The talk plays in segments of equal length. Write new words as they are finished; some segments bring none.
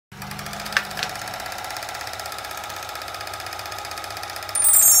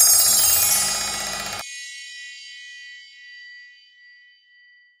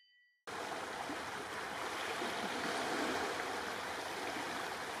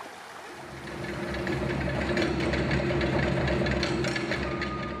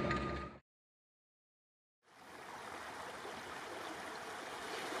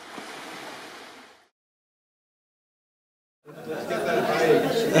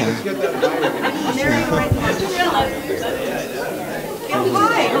I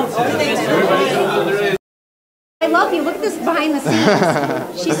love you. Look at this behind the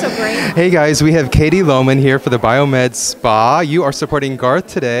scenes. She's so great. Hey guys, we have Katie Lohmann here for the Biomed Spa. You are supporting Garth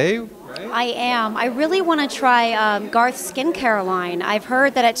today. I am. I really want to try Garth's skincare line. I've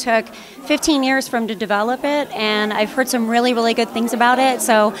heard that it took 15 years for him to develop it, and I've heard some really, really good things about it.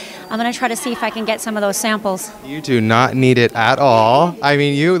 So I'm going to try to see if I can get some of those samples. You do not need it at all. I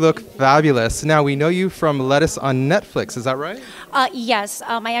mean, you look fabulous. Now, we know you from Lettuce on Netflix. Is that right? Yes.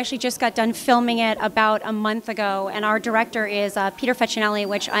 I actually just got done filming it about a month ago, and our director is Peter Feccinelli,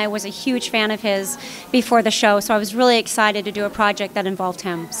 which I was a huge fan of his before the show. So I was really excited to do a project that involved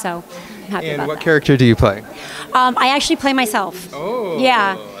him. So I'm happy and about what that. character do you play? I actually play myself. Oh.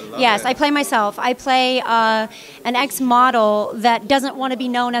 Yeah. Yes, I play myself. I play an ex-model that doesn't want to be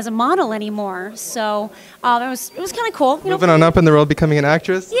known as a model anymore. So it was kind of cool. Moving on up in the world, becoming an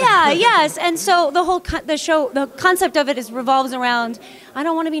actress? Yeah, yes. And so the concept of it revolves around, I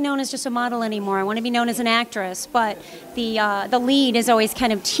don't want to be known as just a model anymore. I want to be known as an actress. But the lead is always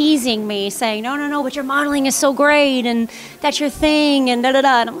kind of teasing me, saying, no, but your modeling is so great, and that's your thing, and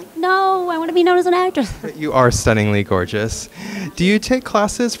da-da-da. And I'm like, no, I want to be known as an actress. You are stunningly gorgeous. Do you take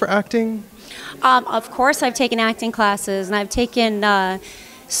classes for acting? Of course, I've taken acting classes, and I've taken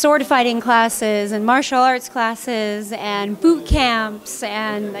sword fighting classes and martial arts classes and boot camps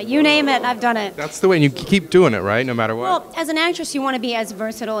and you name it, I've done it. That's the way, and you keep doing it, right? No matter what? Well, as an actress, you want to be as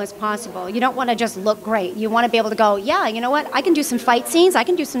versatile as possible. You don't want to just look great. You want to be able to go, yeah, you know what? I can do some fight scenes. I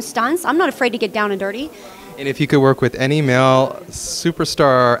can do some stunts. I'm not afraid to get down and dirty. And if you could work with any male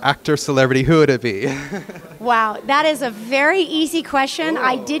superstar, actor, celebrity, who would it be? Wow, that is a very easy question.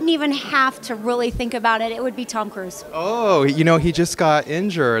 I didn't even have to really think about it. It would be Tom Cruise. Oh, he just got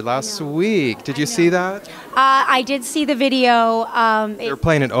injured last week. Did you see that? I did see the video. They're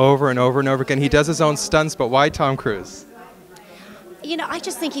playing it over and over and over again. He does his own stunts, but why Tom Cruise? I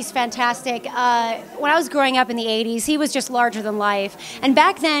just think he's fantastic. When I was growing up in the 80s, he was just larger than life. And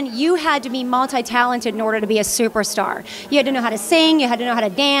back then, you had to be multi-talented in order to be a superstar. You had to know how to sing, you had to know how to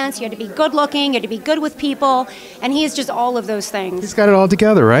dance, you had to be good looking, you had to be good with people, and he is just all of those things. He's got it all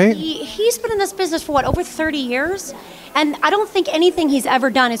together, right? He's been in this business for, over 30 years? And I don't think anything he's ever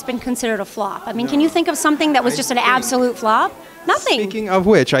done has been considered a flop. I mean, can you think of something that was just an absolute flop? Nothing. Speaking of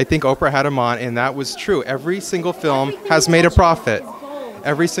which, I think Oprah had him on, and that was true. Every single film has made a profit.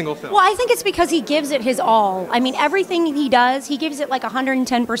 Every single film. Well, I think it's because he gives it his all. I mean, everything he does, he gives it like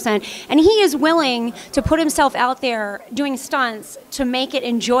 110%. And he is willing to put himself out there doing stunts to make it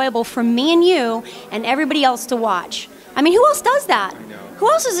enjoyable for me and you and everybody else to watch. I mean, who else does that? Who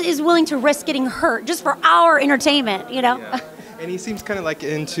else is willing to risk getting hurt just for our entertainment, Yeah. And he seems kind of like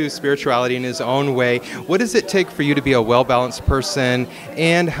into spirituality in his own way. What does it take for you to be a well-balanced person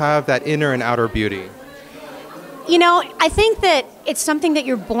and have that inner and outer beauty? I think that it's something that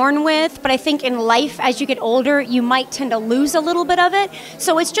you're born with, but I think in life, as you get older, you might tend to lose a little bit of it.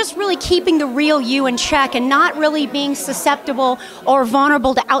 So it's just really keeping the real you in check and not really being susceptible or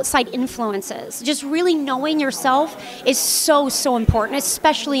vulnerable to outside influences. Just really knowing yourself is so, so important,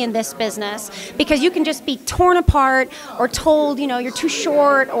 especially in this business, because you can just be torn apart or told, you're too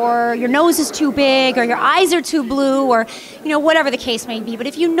short or your nose is too big or your eyes are too blue or, whatever the case may be. But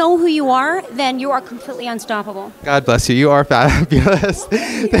if you know who you are, then you are completely unstoppable. God bless you. You are fabulous.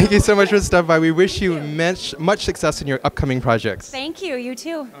 Thank you so much for stopping by. We wish you much success in your upcoming projects. Thank you. You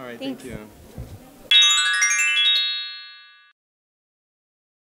too. All right. Thank you.